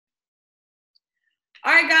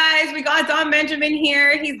All right, guys, we got Don Benjamin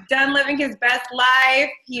here. He's done living his best life.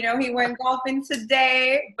 You know, he went golfing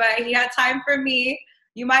today, but he had time for me.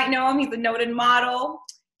 You might know him. He's a noted model.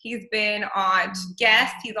 He's been on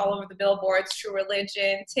Guest. He's all over the billboards, True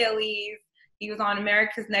Religion, Tilly's. He was on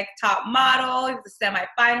America's Next Top Model. He was a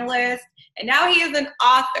semi-finalist. And now he is an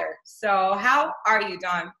author. So how are you,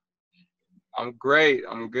 Don? I'm great.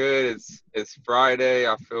 I'm good. It's Friday.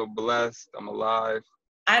 I feel blessed. I'm alive.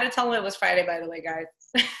 I had to tell him it was Friday, by the way, guys.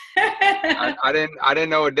 I didn't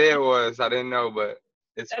know what day it was. I didn't know, but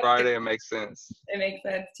it's Friday. It makes sense. It makes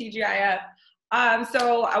sense. TGIF.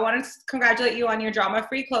 So I wanted to congratulate you on your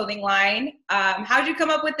drama-free clothing line. How'd you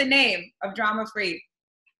come up with the name of drama-free?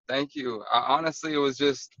 Thank you. Honestly, it was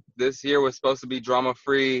just this year was supposed to be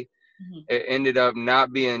drama-free. Mm-hmm. It ended up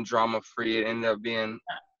not being drama-free. It ended up being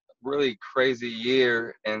a really crazy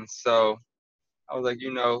year. And so I was like,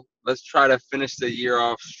 let's try to finish the year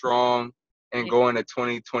off strong and go into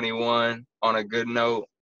 2021 on a good note.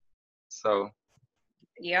 So.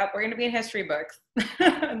 Yep, we're going to be in history books.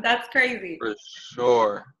 That's crazy. For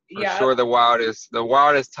sure. For sure, the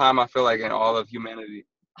wildest time I feel like in all of humanity.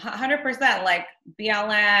 100%, like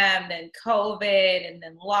BLM, then COVID, and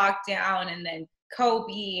then lockdown, and then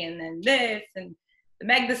Kobe, and then this, and the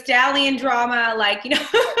Meg Thee Stallion drama, like,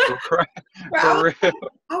 For real.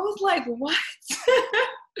 I was like, what?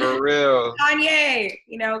 For real. Kanye,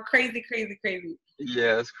 crazy.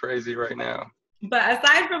 Yeah, it's crazy right now. But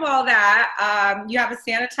aside from all that, you have a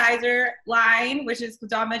sanitizer line, which is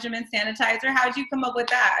Don Benjamin Sanitizer. How did you come up with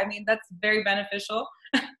that? I mean, that's very beneficial.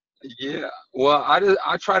 Yeah. Well,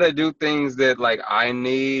 I try to do things that like I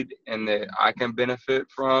need and that I can benefit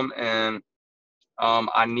from. And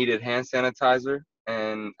I needed hand sanitizer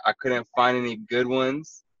and I couldn't find any good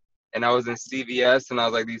ones. And I was in CVS and I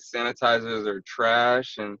was like, these sanitizers are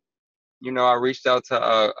trash. And, I reached out to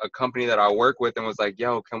a company that I work with and was like,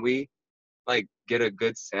 yo, can we like get a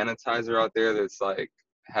good sanitizer out there that's like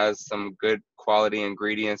has some good quality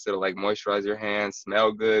ingredients that'll like moisturize your hands,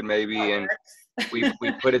 smell good maybe. And we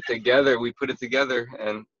put it together.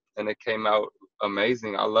 And it came out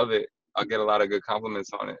amazing. I love it. I get a lot of good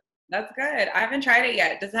compliments on it. That's good. I haven't tried it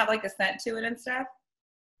yet. Does it have like a scent to it and stuff?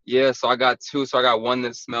 Yeah, so I got two. So I got one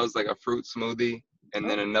that smells like a fruit smoothie, and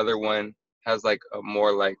then another one has like a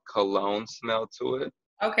more like cologne smell to it.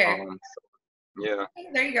 Okay. Yeah.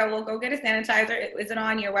 There you go. We'll go get a sanitizer. Is it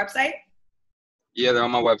on your website? Yeah, they're on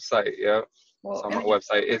my website. Yeah. Well, it's on my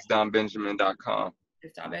website. It's donbenjamin.com.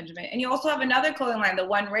 It's Don Benjamin. And you also have another clothing line, the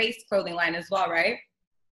One Race clothing line as well, right?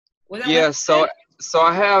 Yeah, so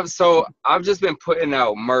I've just been putting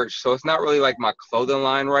out merch. So it's not really like my clothing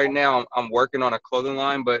line right now. I'm working on a clothing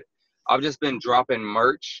line, but I've just been dropping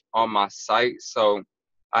merch on my site. So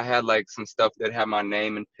I had like some stuff that had my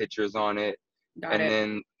name and pictures on it.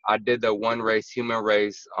 Then I did the One Race, Human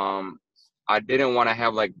Race. I didn't want to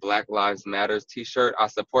have like Black Lives Matter t-shirt. I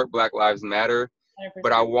support Black Lives Matter, 100%.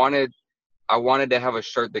 But I wanted to have a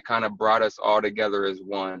shirt that kind of brought us all together as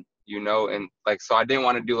one, and like, so I didn't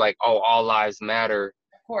want to do like, oh, all lives matter,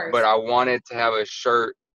 of course. But I wanted to have a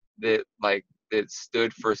shirt that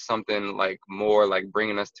stood for something like more like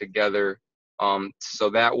bringing us together. So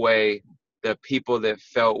that way the people that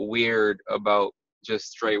felt weird about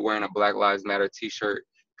just straight wearing a Black Lives Matter t-shirt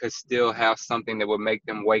could still have something that would make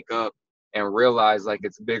them wake up and realize like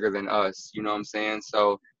it's bigger than us. You know what I'm saying?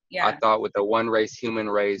 So yeah. I thought with the One Race, Human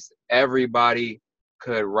Race, everybody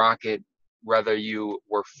could rock it, whether you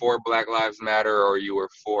were for Black Lives Matter or you were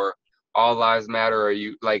for All Lives Matter, or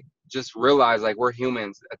you like just realize like we're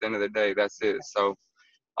humans at the end of the day. That's it. So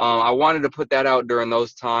I wanted to put that out during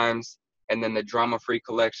those times. And then the Drama Free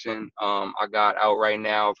collection I got out right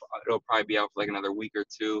now. It'll probably be out for like another week or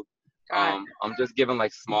two. I'm just giving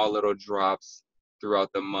like small little drops throughout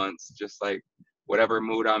the months, just like whatever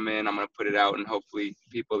mood I'm in, I'm going to put it out, and hopefully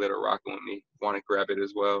people that are rocking with me want to grab it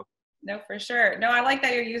as well. No, for sure. No, I like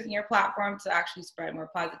that you're using your platform to actually spread more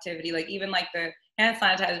positivity. Like even like the hand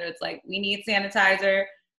sanitizer, it's like, we need sanitizer,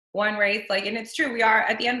 One Race. Like, and it's true. We are,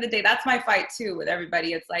 at the end of the day, that's my fight too with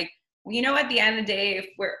everybody. It's like, at the end of the day, if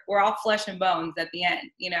we're all flesh and bones at the end,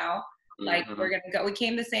 like we're going to go, we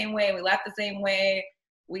came the same way, we left the same way,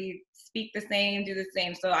 we speak the same, do the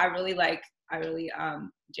same. So I really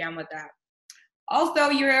jam with that. Also,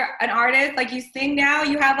 you're an artist, like you sing now.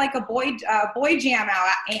 You have like a boy jam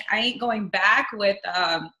out. I Ain't Going Back with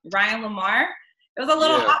Ryan Lamar. It was a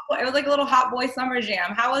little it was like a little hot boy summer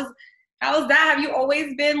jam. How was that? Have you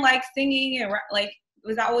always been like singing, and like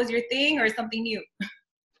was that always your thing, or something new?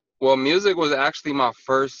 Well, music was actually my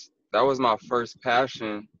first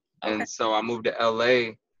passion. Okay. And so I moved to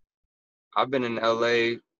LA. I've been in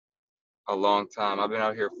LA a long time. I've been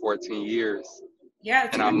out here 14 years. Yeah,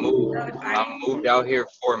 it's and totally I fine. moved out here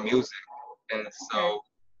for music, and Okay. so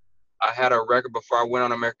I had a record before I went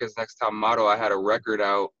on America's Next Top Model. I had a record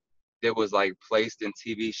out that was like placed in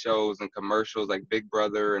TV shows and commercials like Big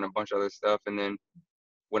Brother and a bunch of other stuff. And then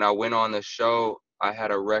when I went on the show, I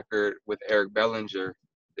had a record with Eric Bellinger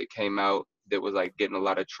that came out that was like getting a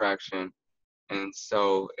lot of traction. And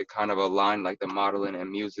so it kind of aligned like the modeling and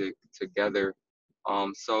music together.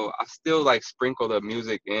 So I still like sprinkle the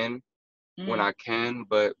music in when Mhm. I can,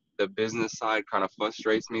 but the business side kind of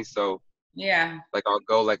frustrates me. So Yeah. like I'll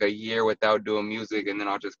go like a year without doing music, and then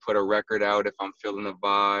I'll just put a record out if I'm feeling the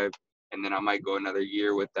vibe, and then I might go another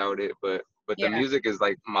year without it. But the Yeah. music is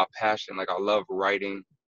like my passion. Like I love writing,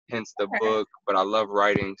 hence the Okay. book. But I love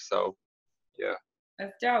writing, so yeah.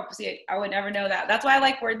 That's dope. See, I would never know that. That's why I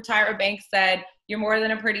like where Tyra Banks said, "You're more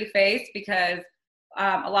than a pretty face," because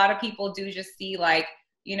a lot of people do just see like,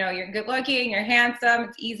 you're good looking, you're handsome,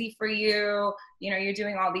 it's easy for you, you're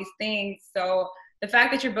doing all these things. So the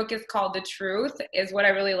fact that your book is called The Truth is what I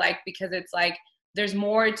really like, because it's like there's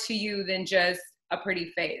more to you than just a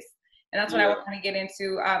pretty face. And that's what I Yeah. want to get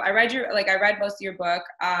into. I read most of your book.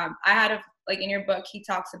 I had a like in your book, he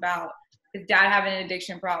talks about his dad having an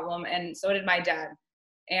addiction problem, and so did my dad. Oh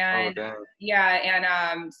And damn. yeah,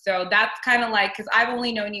 and so that's kind of like, because I've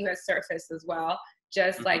only known you as Surface as well,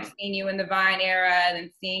 just like Hmm. seeing you in the Vine era, and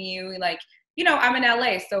then seeing you like, I'm in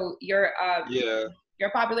LA, so Yeah. you're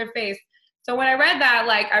a popular face. So when I read that,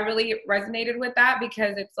 like, I really resonated with that,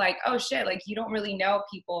 because it's like, oh shit, like you don't really know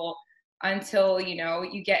people until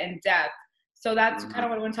you get in depth. So that's kind Hmm. of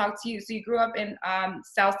what I want to talk to you. So you grew up in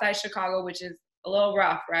Southside Chicago, which is a little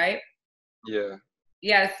rough, right? Yeah.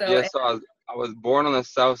 Yeah. So Yeah. So I was born on the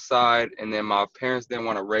South Side, and then my parents didn't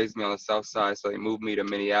want to raise me on the South Side, so they moved me to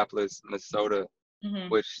Minneapolis, Minnesota, mhm.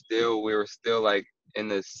 which still we were still like in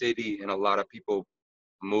the city, and a lot of people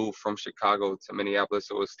moved from Chicago to Minneapolis,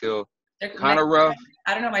 so it was still They're kind next. of rough.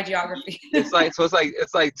 I don't know my geography. It's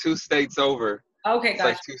like two states over. Okay, It's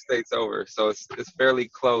like gotcha. two states over, so it's fairly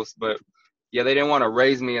close. But yeah, they didn't want to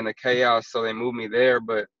raise me in the chaos, so they moved me there.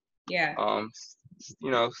 But Yeah.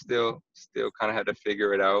 still kind of had to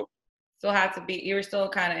figure it out. Still had to be, you were still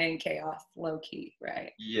kind of in chaos, low key,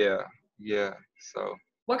 right? Yeah, yeah. So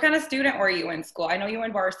What kind of student were you in school? I know you were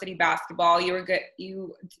in varsity basketball. You were good.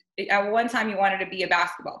 At one time you wanted to be a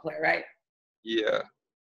basketball player, right? yeah,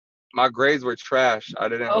 my grades were trash. I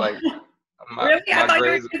didn't Oh, like really? my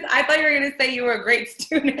grades. I thought you were gonna say you were a great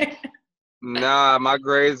student. Nah, my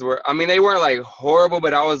grades were. I mean, they weren't like horrible,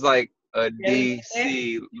 but I was like a Really D, good?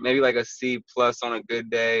 C, maybe like a C plus on a good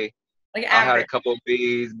day. Like I had a average. couple of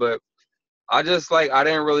B's, but I just like I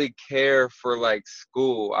didn't really care for like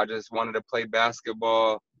school. I just wanted to play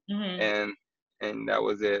basketball, Hmm. and that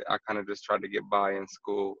was it. I kind of just tried to get by in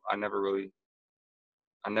school. I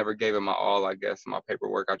never gave it my all, I guess, in my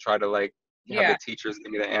paperwork. I tried to like have Yeah. the teachers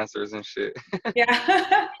give me the answers and shit.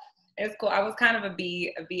 Yeah. It's cool. I was kind of a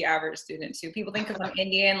B average student too. People think because I'm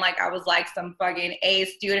Indian, like I was like some fucking A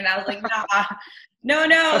student. I was like, nah, no,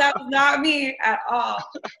 that was not me at all.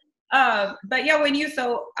 But yeah, you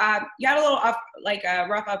had a little like a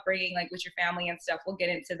rough upbringing, like with your family and stuff. We'll get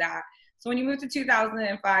into that. So when you moved to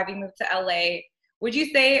 2005, you moved to LA. Would you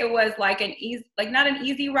say it was like an easy, like not an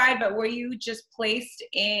easy ride, but were you just placed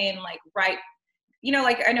in like right,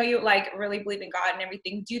 like I know you like really believe in God and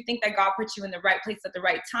everything. Do you think that God put you in the right place at the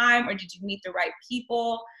right time, or did you meet the right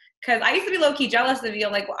people? Because I used to be low key jealous of you.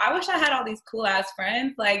 I'm like, well, I wish I had all these cool ass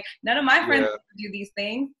friends. Like none of my friends Yeah, do these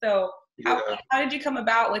things. So yeah. how did you come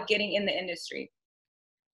about with getting in the industry?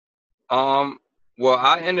 Um, well,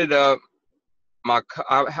 I ended up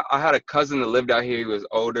I had a cousin that lived out here. He was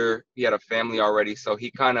older. He had a family already, so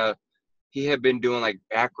he had been doing like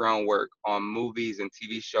background work on movies and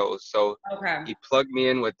TV shows. So Okay. he plugged me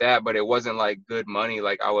in with that, but it wasn't like good money.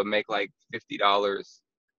 Like I would make like $50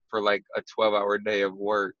 for like a 12-hour day of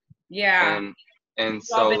work. Yeah. And We've all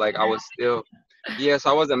so been like I there. was still so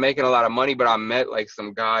I wasn't making a lot of money, but I met like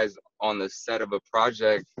some guys on the set of a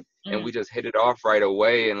project, and Mm, we just hit it off right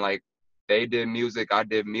away, and like they did music, I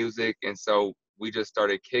did music, and so we just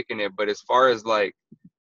started kicking it. But as far as like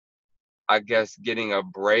I guess getting a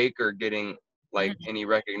break or getting like mm, any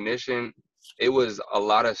recognition, it was a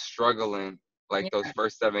lot of struggling like those yeah.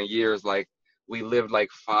 first 7 years. Like we lived like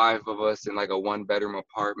five of us in like a one-bedroom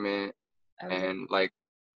apartment, Okay. and like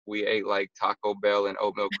we ate like Taco Bell and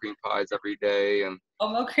oatmeal cream pies every day, Oh,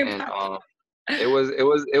 milk cream and pie. it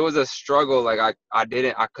was a struggle. Like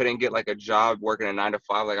I couldn't get like a job working a 9 to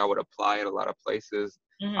 5. Like I would apply at a lot of places.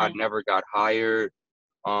 I'd Hmm. never got hired.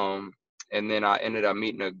 Um, and then I ended up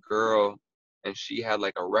meeting a girl, and she had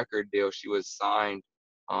like a record deal. She was signed.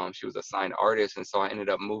 She was a signed artist, and so I ended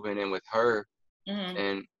up moving in with her.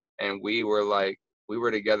 Mm-hmm. and we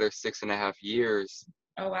were together 6.5 years.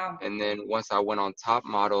 Oh, wow. And then once I went on Top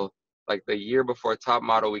Model, like the year before Top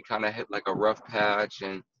Model, we kind of hit like a rough patch,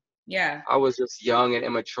 and Yeah. I was just young and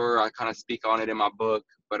immature. I kind of speak on it in my book,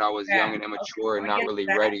 but I was Yeah. young and Okay. immature I'm and gonna not get really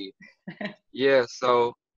to ready. that. Yeah,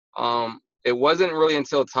 so it wasn't really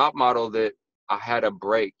until Top Model that I had a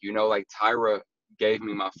break. Like Tyra gave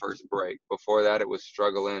me my first break. Before that, it was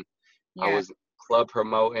struggling. I Yeah. was club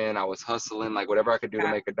promoting, I was hustling, like whatever I could do to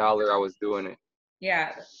Yeah. make $1, I was doing it.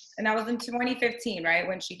 Yeah. And that was in 2015, right?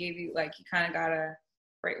 When she gave you, like, you kind of got a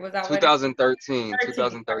break. Was that what it 2013, 13?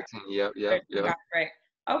 2013. Yep, yep, 13 yep. got it right.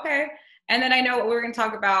 Okay. And then I know we're going to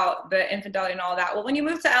talk about the infidelity and all that. Well, when you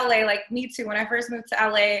moved to LA, like me too, when I first moved to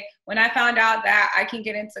LA, when I found out that I can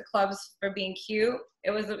get into clubs for being cute,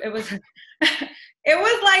 it was it was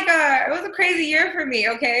a crazy year for me.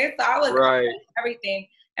 Okay. So I was Right, everything.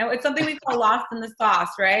 And it's something we call lost in the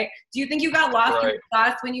sauce, right? Do you think you got lost in right. the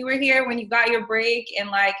sauce when you were here, when you got your break and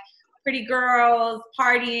like pretty girls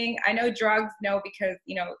partying? I know drugs, no, because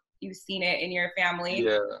you've seen it in your family.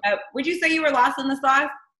 Yeah, Would you say you were lost in the sauce?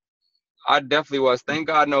 I definitely was. Thank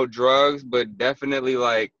God no drugs, but definitely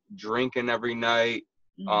like drinking every night.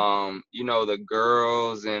 Mm-hmm. The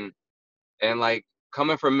girls and like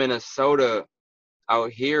coming from Minnesota out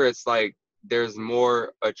here, it's like there's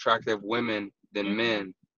more attractive women than Mm-hmm.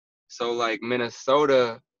 men. So like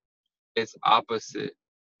Minnesota, it's opposite.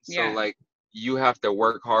 So Yeah, like you have to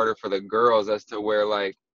work harder for the girls as to where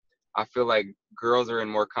like I feel like girls are in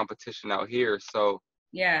more competition out here. So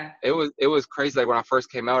yeah. it was crazy. Like when I first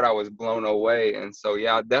came out, I was blown away. And so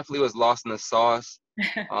yeah, I definitely was lost in the sauce.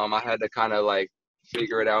 I had to kind of like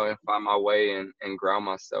figure it out and find my way and ground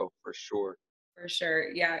myself for sure. For sure.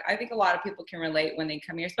 Yeah, I think a lot of people can relate when they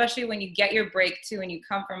come here, especially when you get your break too and you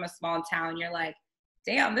come from a small town. You're like,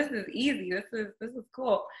 damn, this is easy. This is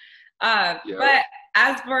cool. Yeah. But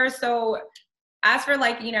as for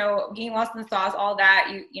like, getting lost in the sauce, all that,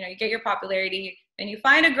 you get your popularity, then you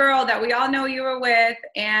find a girl that we all know you were with,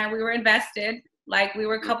 and we were invested, like we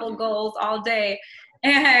were couple Hmm. goals all day.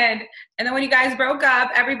 And then when you guys broke up,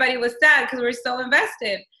 everybody was sad because we were so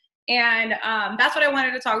invested. And that's what I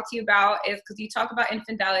wanted to talk to you about, is because you talk about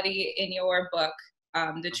infidelity in your book,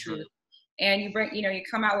 The Hmm. Truth. And you bring, you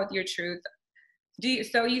come out with your truth.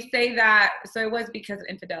 So you say that, so it was because of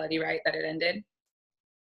infidelity, right, that it ended?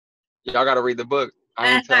 Y'all got to read the book.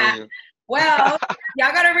 I ain't telling you. Well,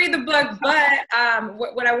 y'all got to read the book, but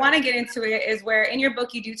what I want to get into it is where in your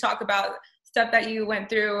book you do talk about stuff that you went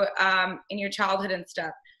through in your childhood and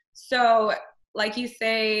stuff. So, like you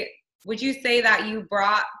say, would you say that you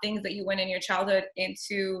brought things that you went in your childhood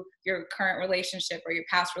into your current relationship or your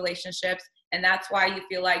past relationships, and that's why you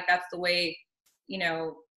feel like that's the way, you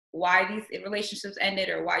know, why these relationships ended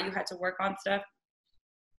or why you had to work on stuff?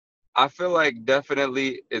 I feel like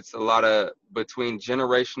definitely it's a lot of between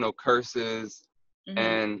generational curses Mm-hmm.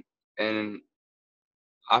 and and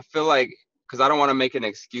I feel like because I don't want to make an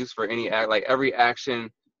excuse for any act. Like every action,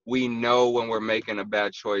 we know when we're making a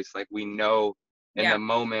bad choice. Like we know in Yeah. the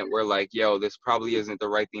moment we're like, yo, this probably isn't the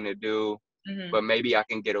right thing to do, Mm-hmm. but maybe I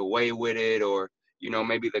can get away with it, or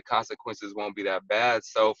maybe the consequences won't be that bad.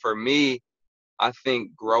 So for me, I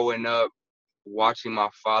think growing up, watching my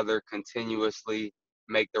father continuously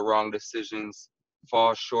make the wrong decisions,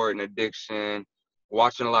 fall short in addiction,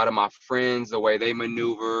 watching a lot of my friends, the way they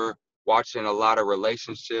maneuver, watching a lot of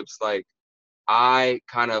relationships, like I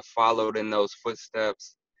kind of followed in those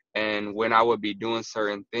footsteps. And when I would be doing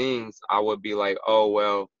certain things, I would be like, oh,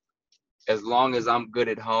 well, as long as I'm good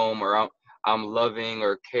at home or I'm loving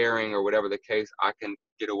or caring or whatever the case, I can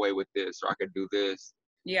get away with this or I could do this.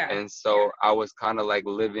 Yeah. And so I was kind of like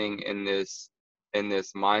living in this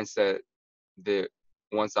mindset that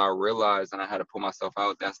once I realized and I had to pull myself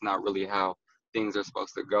out, that's not really how things are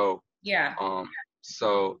supposed to go. Yeah. Um,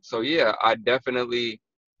 so yeah, I definitely,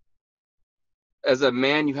 as a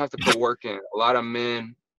man, you have to put work in. A lot of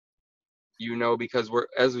men, because we're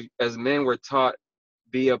as men, we're taught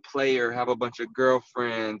be a player, have a bunch of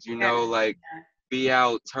girlfriends, Yeah. like be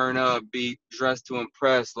out, turn up, be dressed to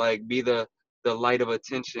impress, like be the light of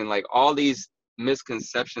attention, like all these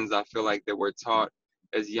misconceptions I feel like that we're taught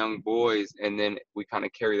as young boys, and then we kind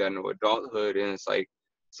of carry that into adulthood, and it's like,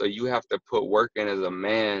 so you have to put work in as a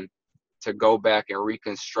man to go back and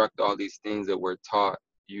reconstruct all these things that we're taught.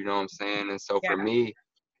 You know what I'm saying? And so Yeah. for me,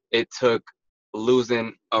 it took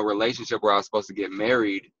losing a relationship where I was supposed to get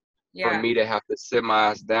married for Yeah. me to have to sit my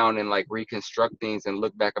ass down and like reconstruct things and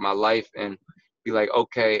look back at my life and be like,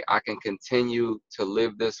 okay, I can continue to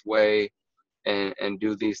live this way and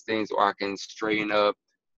do these things, or I can straighten up,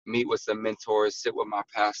 meet with some mentors, sit with my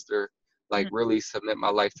pastor, like really submit my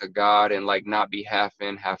life to God and like not be half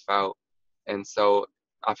in, half out. And so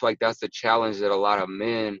I feel like that's the challenge that a lot of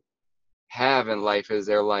men have in life is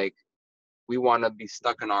they're like, we want to be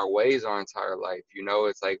stuck in our ways our entire life. You know,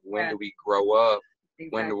 it's like, when Yeah, do we grow up?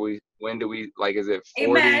 exactly. When do we, like, is it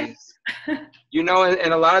Amen. 40s? You know,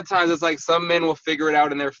 and a lot of times it's like some men will figure it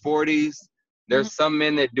out in their 40s. Mhm. There's some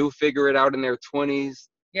men that do figure it out in their 20s.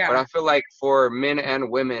 But Yeah, I feel like for men and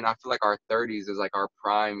women, I feel like our 30s is like our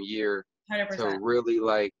prime year to 100%. really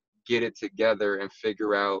like get it together and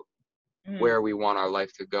figure out Mhm. where we want our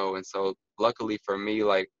life to go. And so luckily for me,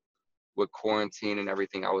 like with quarantine and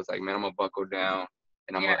everything, I was like, man, I'm gonna buckle down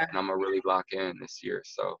and Yeah. I'm gonna really lock in this year.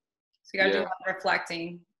 So So you got to do a yeah, lot of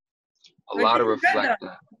reflecting. a But it lot did of you good reflecting.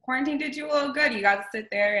 though. Quarantine did you a little good. You got to sit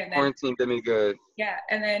there and then Quarantine did me good. yeah.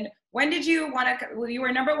 And then when did you want to? Well, you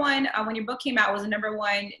were number one when your book came out. It was the number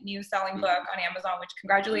one new selling Mm-hmm. book on Amazon. Which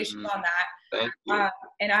congratulations Mm-hmm. on that. Thank you.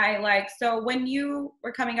 And I like so when you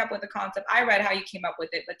were coming up with the concept, I read how you came up with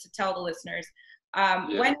it, but to tell the listeners,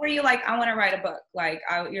 Yeah. when were you like, I want to write a book? Like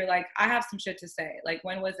you're like, I have some shit to say. Like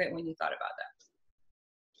when was it when you thought about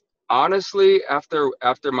Honestly,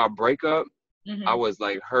 after my breakup, that? I was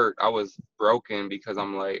like hurt. I was broken because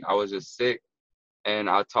I'm like, I was just sick. And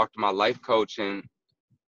I talked to my life coach, and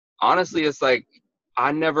honestly, it's like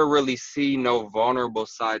I never really see no vulnerable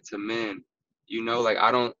side to men. You know, like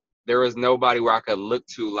there was nobody where I could look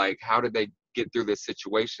to, like, how did they get through this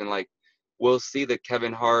situation? Like, we'll see the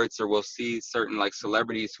Kevin Harts, or we'll see certain like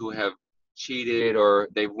celebrities who have cheated or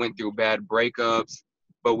they went through bad breakups,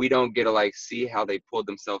 but we don't get to like see how they pulled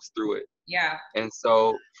themselves through it. Yeah. And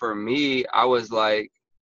so for me, I was like,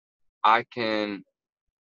 I can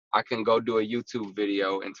go do a YouTube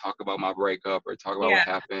video and talk about my breakup or talk about what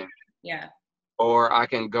Yeah. happened, Yeah. or I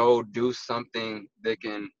can go do something that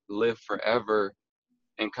can live forever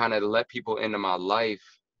and kind of let people into my life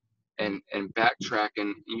and backtrack,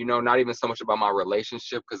 and not even so much about my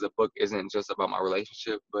relationship, because the book isn't just about my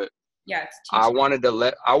relationship, but Yeah. It's I teaching.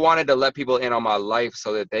 wanted to let people in on my life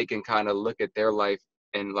so that they can kind of look at their life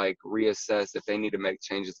and like reassess if they need to make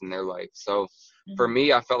changes in their life. So for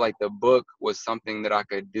me, I felt like the book was something that I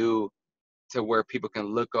could do to where people can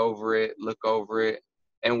look over it.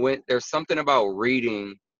 And when there's something about reading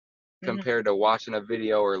Mm-hmm. compared to watching a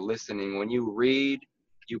video or listening, when you read,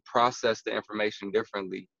 you process the information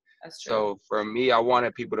differently. That's true. So for me, I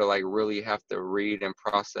wanted people to like really have to read and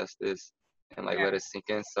process this and like Yeah. let it sink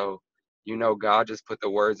in. So, God just put the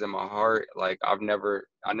words in my heart. Like I never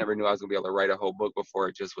knew I was gonna be able to write a whole book before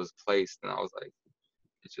it just was placed, and I was like,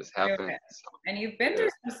 it just Do happened. it. So, And you've been yeah, through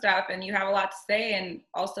some stuff and you have a lot to say, and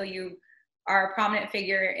also you are a prominent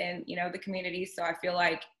figure in the community, so I feel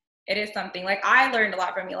like it is something. Like I learned a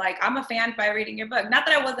lot from you. Like I'm a fan by reading your book, not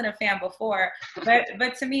that I wasn't a fan before, but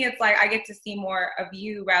to me it's like I get to see more of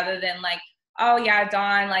you rather than like, oh yeah,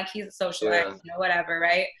 Don, like he's a socialite, yeah. whatever,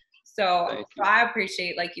 right? So Thank you. I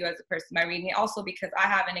appreciate like you as a person by reading it, also because I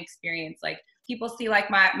have an experience. Like people see like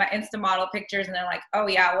my Insta model pictures and they're like, oh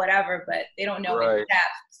yeah, whatever, but they don't know in Right.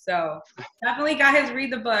 depth. So definitely guys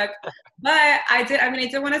read the book. But I did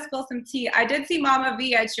want to spill some tea. I did see Mama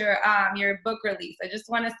V at your book release. I just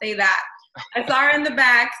want to say that. I saw her in the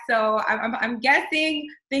back, so I'm guessing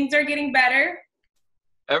things are getting better.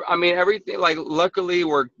 I mean, everything, like, luckily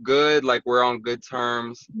we're good. Like, we're on good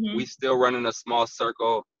terms. We still run in a small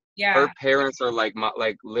circle. Her Yeah. parents are like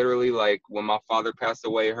literally, like, when my father passed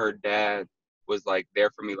away, her dad was like there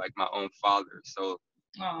for me like my own father. So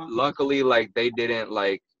Aw. luckily, like, they didn't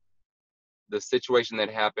like the situation that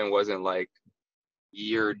happened wasn't like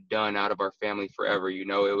you're done out of our family forever.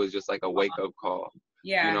 It was just like a wake up call.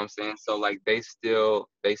 You know Yeah. what I'm saying? So like they still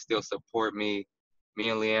support me. Me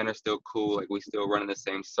and Leanne are still cool. Like we still run in the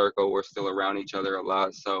same circle. We're still around each other a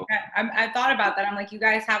lot. So I thought about that. I'm like, you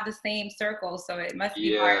guys have the same circle, so it must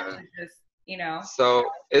be hard yeah. to just, So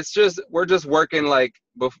we're just working, like,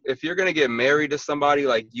 if you're gonna get married to somebody,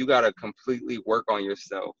 like you gotta completely work on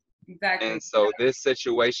yourself. exactly. And so this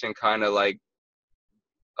situation kind of like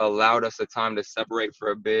allowed us a time to separate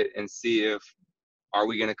for a bit and see if are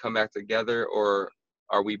we gonna come back together, or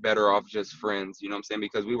are we better off just friends? You know what I'm saying?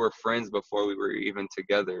 Because we were friends before we were even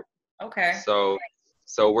together. Okay. So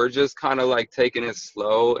we're just kind of like taking it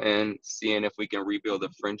slow and seeing if we can rebuild a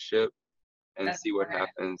friendship and That's see what okay.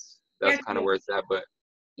 happens. Yeah. That's kind of where it's at. But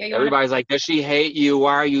Yeah. You want to? everybody's like, does she hate you?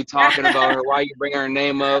 Why are you talking about her? Why are you bringing her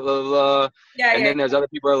name up? Blah, blah, blah. Yeah. And Yeah. then there's other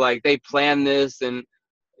people who are like, they planned this, and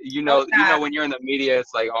Oh, yeah. when you're in the media,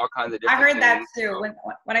 it's like all kinds of I different heard that things. too.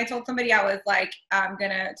 So, When I told somebody I was like, I'm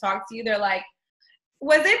gonna talk to you, they're like,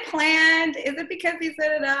 was it planned? Is it because he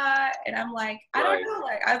said it? And I'm like, I don't right. know.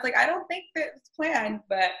 Like, I was like, I don't think that it's planned,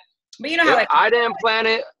 but But you know how I didn't plan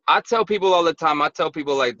it. I tell people all the time. I tell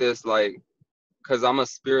people like this, like, because I'm a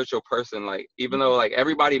spiritual person. Like, even though like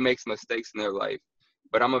everybody makes mistakes in their life,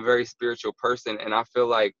 but I'm a very spiritual person, and I feel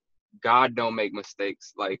like God don't make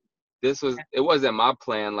mistakes. Like, it wasn't my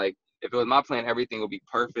plan. Like, if it was my plan, everything would be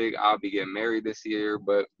perfect. I'll be getting married this year.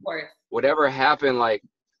 But whatever happened, like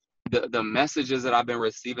the messages that I've been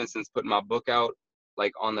receiving since putting my book out,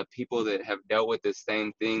 like on the people that have dealt with the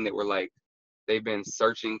same thing, that were like, they've been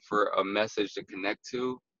searching for a message to connect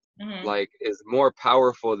to, like, is more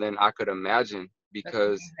powerful than I could imagine,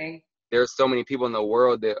 because there's so many people in the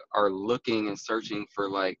world that are looking and searching for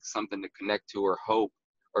like something to connect to, or hope,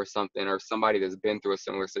 or something, or somebody that's been through a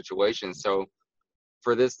similar situation. So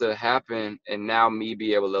for this to happen, and now me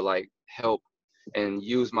be able to like help and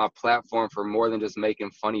use my platform for more than just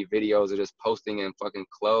making funny videos or just posting in fucking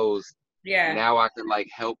clothes. Yeah. Now I can like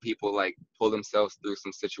help people like pull themselves through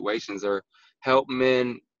some situations, or help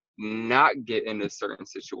men not get into certain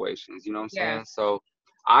situations. You know what I'm saying? So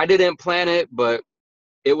I didn't plan it, but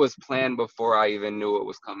it was planned before I even knew it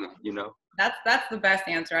was coming, you know? That's the best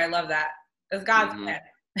answer. I love that. It's God's plan.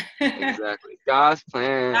 Exactly. God's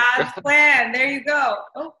plan. God's plan. There you go.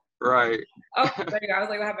 Oh. Right. Oh, there you go. I was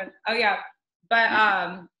like, what happened? Oh yeah. But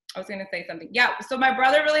I was gonna say something. Yeah. So my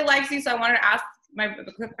brother really likes you, so I wanted to ask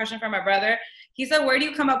a quick question from my brother. He said, where do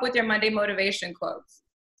you come up with your Monday motivation quotes?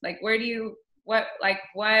 Like, what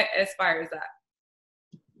inspires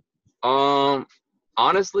that?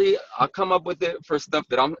 Honestly, I come up with it for stuff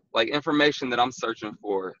that I'm like, information that I'm searching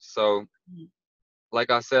for. So like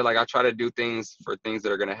I said, like I try to do things that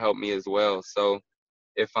are going to help me as well. So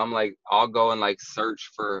if I'm like, I'll go and like search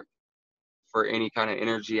for any kind of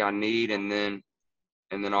energy I need, and then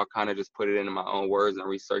I'll kind of just put it into my own words and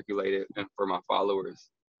recirculate it for my followers.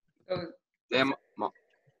 Damn,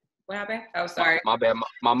 what happened? Oh, sorry. My bad.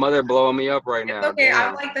 My mother blowing me up right now. It's okay.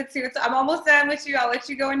 Damn. I like that too. I'm almost done with you. I'll let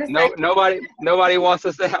you go in a second. Nobody wants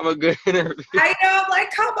us to have a good interview. I know. I'm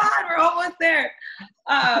like, come on, we're almost there.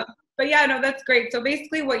 But yeah, no, that's great. So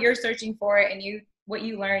basically, what you're searching for, and what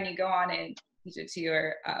you learn, you go on and teach it to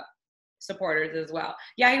your supporters as well.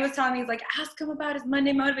 Yeah, he was telling me, he's like, ask him about his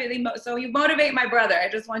Monday motivate. So you motivate my brother. I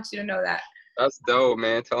just want you to know that. That's dope,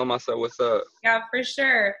 man. Tell him I said what's up. Yeah, for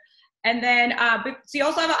sure. And then, so you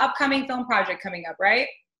also have an upcoming film project coming up, right?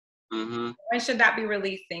 When should that be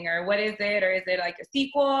releasing, or what is it? Or is it like a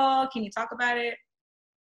sequel? Can you talk about it?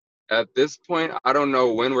 At this point, I don't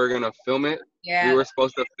know when we're going to film it. Yeah. We were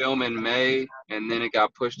supposed to film in May, and then it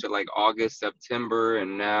got pushed to like August, September,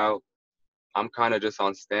 and now I'm kind of just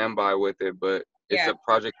on standby with it. But it's a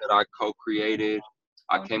project that I co-created.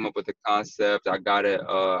 I came up with the concept. I got it.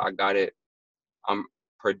 I'm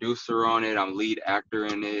producer on it. I'm lead actor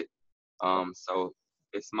in it. So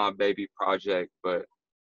it's my baby project, but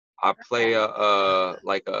I play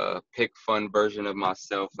like a pick fun version of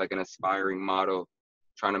myself, like an aspiring model,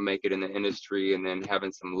 trying to make it in the industry, and then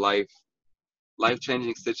having some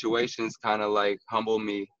life-changing situations kind of like humble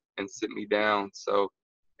me and sit me down. So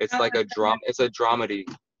it's like a drama. It's a dramedy.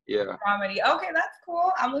 Yeah. Dramedy. Okay, that's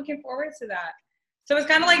cool. I'm looking forward to that. So it's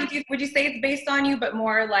kind of like, would you say it's based on you, but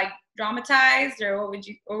more like dramatized, or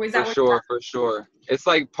was that? For sure. It's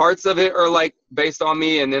like parts of it are like based on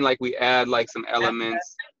me, and then like we add like some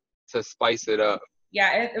elements to spice it up.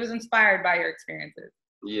 Yeah, it was inspired by your experiences.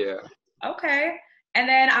 Yeah. Okay. And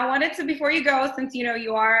then I wanted to, before you go, since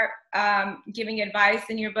you are giving advice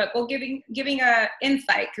in your book, well, giving a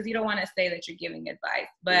insight, because you don't want to say that you're giving advice,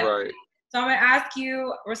 but right. So I'm going to ask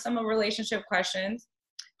you some relationship questions.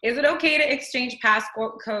 Is it okay to exchange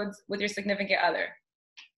passcodes with your significant other?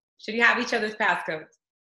 Should you have each other's passcodes?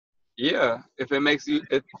 Yeah, if it makes you.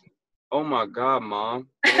 Oh my God, Mom!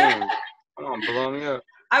 Damn. Come on, blow me up.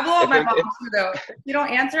 I blow up my mom too, though. If you don't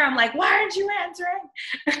answer, I'm like, why aren't you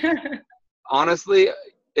answering? Honestly,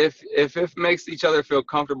 if it makes each other feel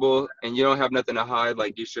comfortable and you don't have nothing to hide,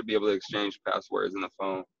 like you should be able to exchange passwords in the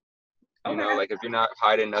phone. You know, like if you're not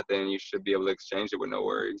hiding nothing, you should be able to exchange it with no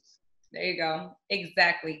worries. There you go.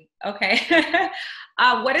 Exactly. Okay.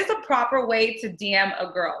 What is a proper way to DM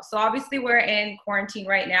a girl? So obviously we're in quarantine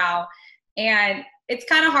right now, and it's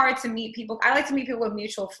kind of hard to meet people. I like to meet people with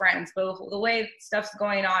mutual friends, but the way stuff's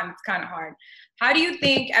going on, it's kind of hard. How do you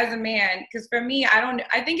think as a man, because for me,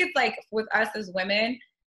 I think it's like with us as women,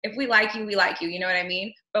 if we like you, we like you, you know what I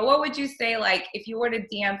mean? But what would you say, like, if you were to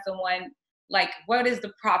DM someone, like, what is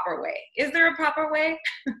the proper way? Is there a proper way?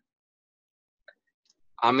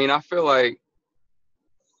 I mean, I feel like,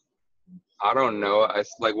 I don't know.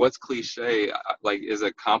 It's like, what's cliche? Like, is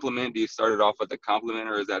a compliment? Do you start it off with a compliment,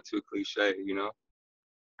 or is that too cliche, you know?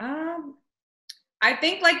 I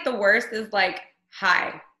think like the worst is like,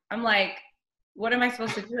 hi. I'm like, what am I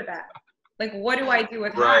supposed to do with that? Like, what do I do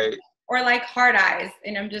with hot Right. or like hard eyes?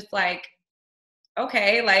 And I'm just like,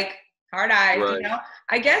 okay, like hard eyes, you Right. know?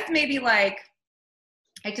 I guess maybe like,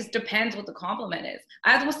 it just depends what the compliment is.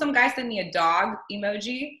 I had some guy send me a dog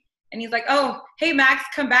emoji and he's like, oh, hey, Max,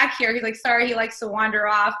 come back here. He's like, sorry, he likes to wander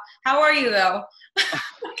off. How are you though?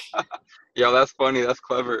 Yo, that's funny. That's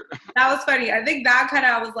clever. That was funny. I think that kind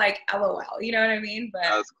of was like, LOL, you know what I mean? But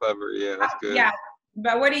That's clever. Yeah, that's good. yeah,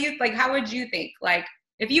 but what do you like? How would you think? Like,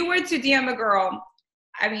 if you were to DM a girl,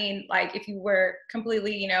 I mean, like, if you were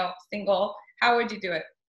completely, you know, single, how would you do it?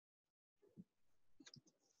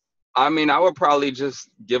 I mean, I would probably just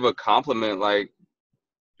give a compliment, like,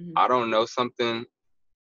 Mhm. I don't know, something.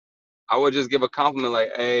 I would just give a compliment,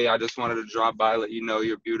 like, hey, I just wanted to drop by, let you know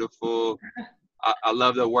you're beautiful. I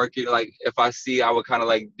love the work you like. If I see, I would kind of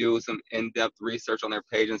like do some in-depth research on their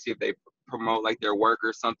page and see if they promote like their work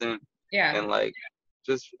or something, Yeah, and like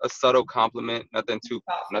just a subtle compliment, thoughtful.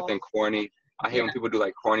 nothing corny. I hate Yeah, when people do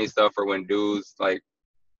like corny stuff or when dudes like,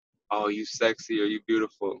 oh, you sexy or you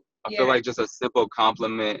beautiful. I feel yeah, like just a simple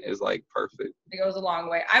compliment is like perfect. it goes a long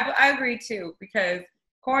way. I agree too because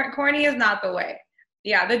corny is not the way.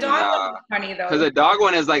 Yeah, the dog one Nah, is funny though. because a dog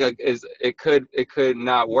one is like it could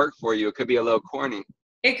not work for you. It could be a little corny.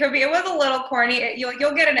 It could be. It was a little corny.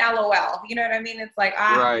 You'll get an LOL. You know what I mean? It's like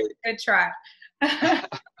Right, good try. um,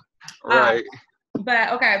 right.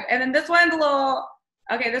 but okay, and then this one's a little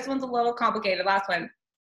okay. This one's a little complicated. Last one.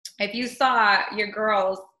 If you saw your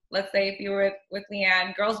girls, let's say if you were with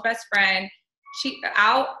Leanne, girl's best friend, cheat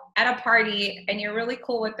out at a party, and you're really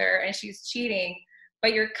cool with her, and she's cheating,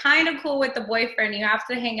 but you're kind of cool with the boyfriend. You have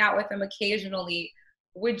to hang out with him occasionally.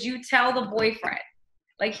 Would you tell the boyfriend?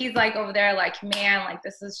 Like he's like over there, like, man, like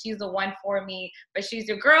she's the one for me, but she's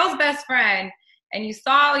your girl's best friend. And you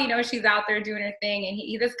saw, you know, she's out there doing her thing.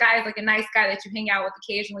 And this guy is like a nice guy that you hang out with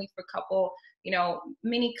occasionally for a couple, you know,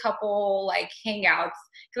 mini couple like hangouts.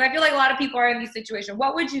 Cause I feel like a lot of people are in these situations.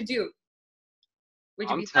 What would you do? Would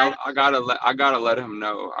you be fine? I gotta let him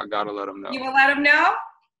know. I gotta let him know. You will let him know?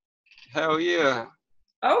 Hell yeah,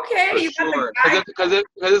 Okay, for you got the sure. guy. Cause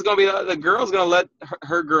it's gonna be the girl's gonna let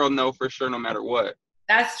her girl know for sure, no matter what.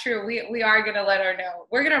 That's true. We are gonna let her know.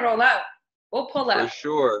 We're gonna roll up. We'll pull For up.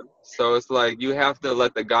 sure. So it's like you have to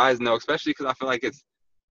let the guys know, especially because I feel like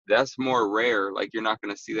that's more rare. Like you're not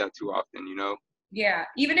gonna see that too often, you know. Yeah.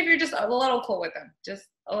 Even if you're just a little cool with them. Just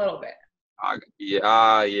a little bit. Yeah.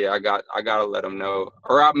 I gotta let them know,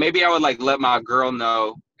 or maybe I would like let my girl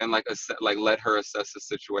know and like let her assess the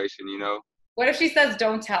situation, you know. What if she says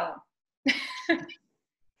don't tell him?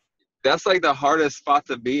 That's like the hardest spot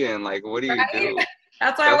to be in. Like, what do you Right? do?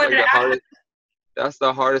 That's why I That's wanted like to the ask. hardest. That's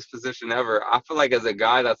the hardest position ever. I feel like as a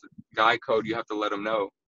guy, that's a guy code. You have to let them know.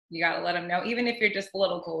 You gotta let them know, even if you're just a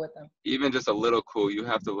little cool with them. Even just a little cool, you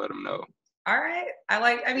have to let them know. All right.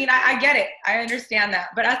 I mean, I get it. I understand that.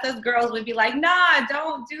 But us as girls would be like, nah,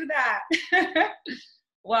 don't do that.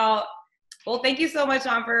 well, thank you so much,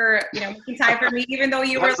 John, for making time for me, even though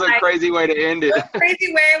you were That's a like crazy way to end it.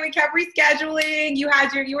 crazy way. We kept rescheduling. You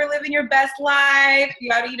were living your best life.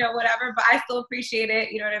 You had whatever, but I still appreciate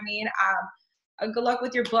it. You know what I mean? Good luck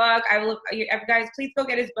with your book. Guys, please go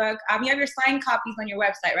get his book. You have your signed copies on your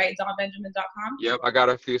website, right? DonBenjamin.com. Yep, I got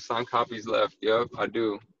a few signed copies left. Yep, I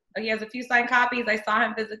do. He has a few signed copies. I saw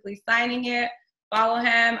him physically signing it. Follow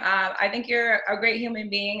him. I think you're a great human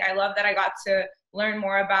being. I love that I got to learn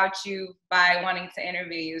more about you by wanting to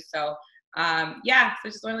interview you. So yeah, so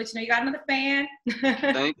just want to let you know you got another fan.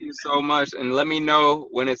 Thank you so much, and let me know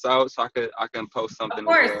when it's out so I can post something Of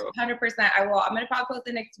course, as well. 100%. I will. I'm gonna probably post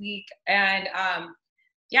it next week. And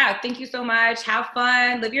yeah, thank you so much. Have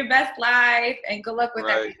fun, live your best life, and good luck with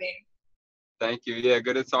Right. everything. Thank you. Yeah,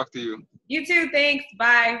 good to talk to you. You too. Thanks.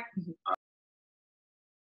 Bye.